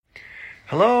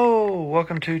Hello,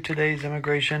 welcome to today's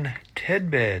immigration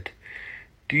tidbit.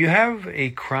 Do you have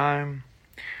a crime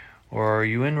or are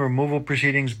you in removal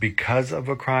proceedings because of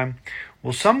a crime?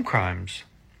 Well, some crimes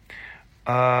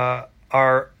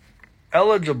are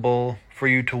eligible for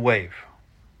you to waive,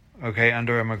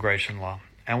 under immigration law.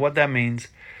 And what that means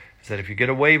is that if you get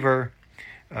a waiver,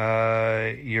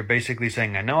 you're basically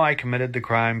saying, I know I committed the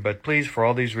crime, but please, for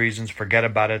all these reasons, forget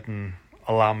about it and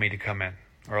allow me to come in.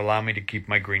 Or allow me to keep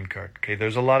my green card. Okay,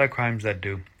 there's a lot of crimes that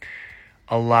do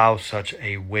allow such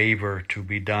a waiver to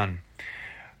be done.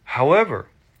 However,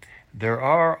 there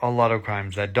are a lot of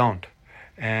crimes that don't.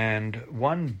 And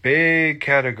one big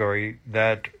category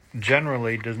that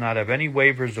generally does not have any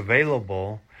waivers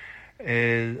available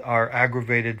are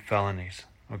aggravated felonies.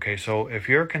 Okay, so if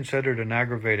you're considered an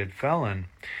aggravated felon,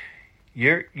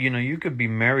 you could be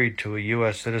married to a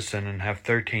U.S. citizen and have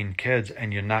 13 kids,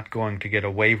 and you're not going to get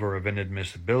a waiver of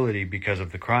inadmissibility because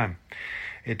of the crime.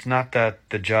 It's not that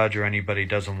the judge or anybody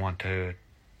doesn't want to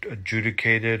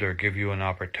adjudicate it or give you an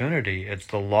opportunity. It's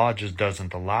the law just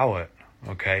doesn't allow it.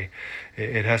 Okay,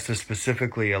 it has to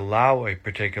specifically allow a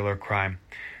particular crime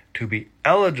to be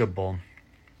eligible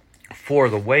for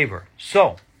the waiver.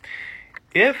 So,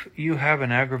 if you have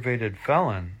an aggravated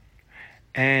felon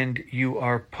and you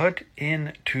are put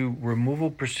into removal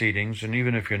proceedings, and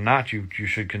even if you're not, you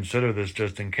should consider this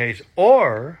just in case,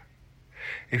 or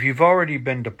if you've already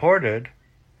been deported,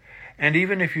 and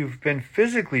even if you've been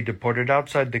physically deported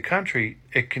outside the country,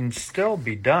 it can still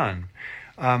be done.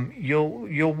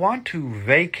 You'll want to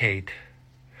vacate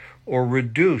or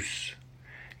reduce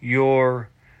your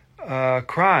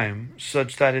crime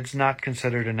such that it's not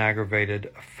considered an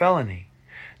aggravated felony.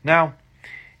 Now,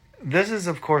 this is,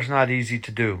 of course, not easy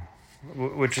to do,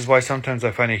 which is why sometimes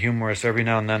I find it humorous. Every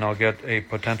now and then I'll get a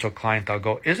potential client, I'll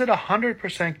go, is it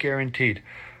 100% guaranteed?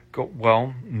 Go,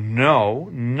 well, no,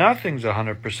 nothing's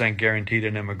 100% guaranteed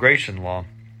in immigration law.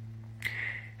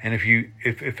 And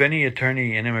if any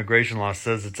attorney in immigration law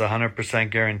says it's 100%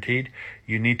 guaranteed,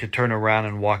 you need to turn around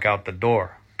and walk out the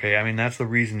door. Okay, I mean, that's the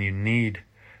reason you need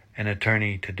an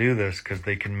attorney to do this, because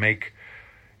they can make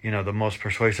the most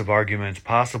persuasive arguments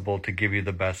possible to give you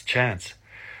the best chance.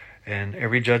 And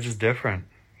every judge is different.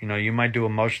 You might do a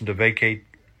motion to vacate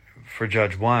for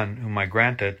Judge 1, who might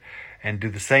grant it, and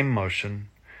do the same motion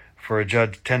for a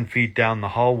judge 10 feet down the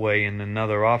hallway in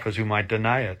another office who might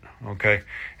deny it. Okay,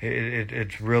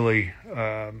 it's really,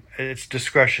 it's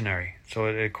discretionary. So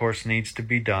it, of course, needs to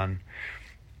be done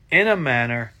in a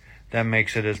manner that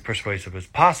makes it as persuasive as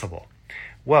possible.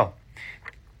 Well,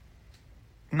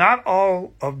 not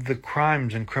all of the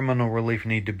crimes in criminal relief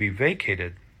need to be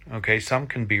vacated. Okay, some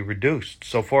can be reduced.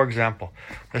 So, for example,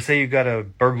 let's say you got a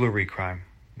burglary crime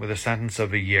with a sentence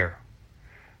of a year.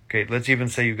 Okay, let's even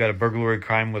say you got a burglary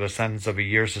crime with a sentence of a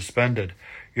year suspended.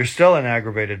 You're still an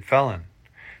aggravated felon.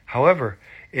 However,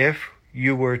 if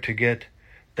you were to get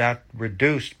that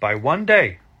reduced by 1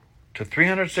 day to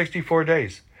 364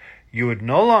 days, you would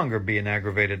no longer be an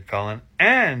aggravated felon,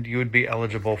 and you would be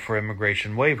eligible for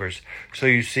immigration waivers. So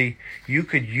you see, you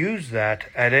could use that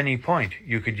at any point.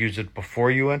 You could use it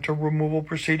before you enter removal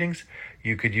proceedings.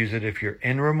 You could use it if you're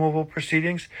in removal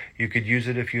proceedings. You could use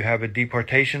it if you have a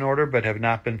deportation order but have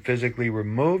not been physically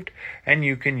removed. And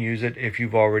you can use it if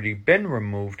you've already been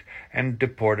removed and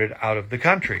deported out of the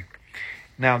country.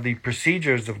 Now, the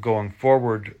procedures of going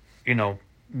forward,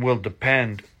 will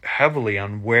depend heavily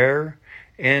on where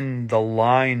in the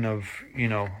line of,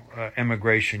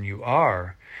 immigration you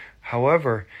are.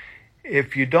 However,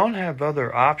 if you don't have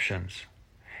other options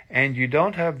and you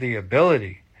don't have the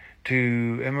ability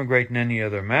to immigrate in any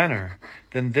other manner,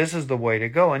 then this is the way to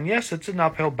go. And yes, it's an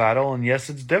uphill battle, and yes,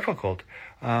 it's difficult.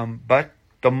 But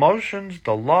the motions,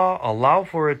 the law allow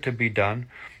for it to be done.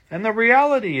 And the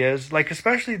reality is,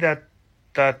 especially that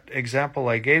example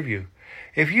I gave you,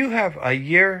 if you have a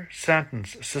year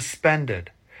sentence suspended,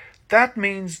 that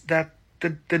means that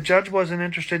the judge wasn't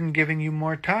interested in giving you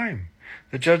more time.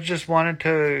 The judge just wanted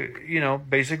to,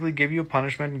 basically give you a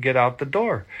punishment and get out the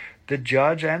door. The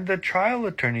judge and the trial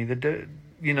attorney,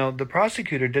 the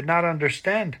prosecutor did not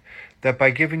understand that by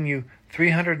giving you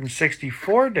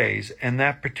 364 days in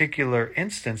that particular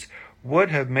instance would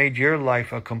have made your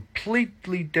life a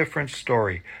completely different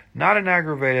story. Not an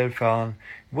aggravated felon,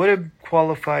 would have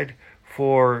qualified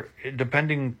for,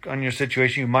 depending on your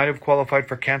situation, you might have qualified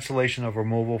for cancellation of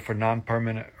removal for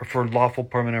non-permanent or for lawful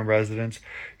permanent residence.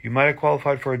 You might have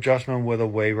qualified for adjustment with a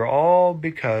waiver, all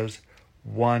because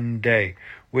 1 day,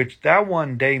 which that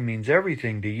 1 day means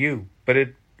everything to you, but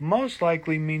it most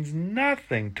likely means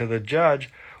nothing to the judge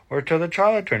or to the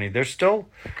trial attorney. They're still,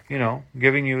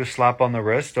 giving you a slap on the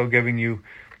wrist, still giving you,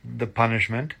 the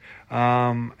punishment.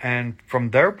 And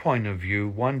from their point of view,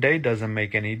 1 day doesn't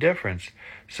make any difference.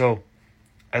 So,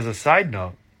 as a side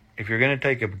note, if you're going to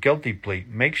take a guilty plea,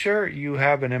 make sure you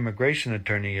have an immigration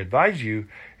attorney advise you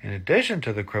in addition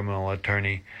to the criminal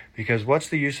attorney, because what's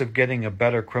the use of getting a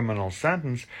better criminal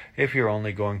sentence if you're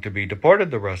only going to be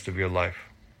deported the rest of your life?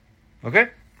 Okay?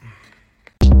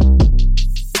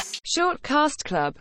 Short Cast Club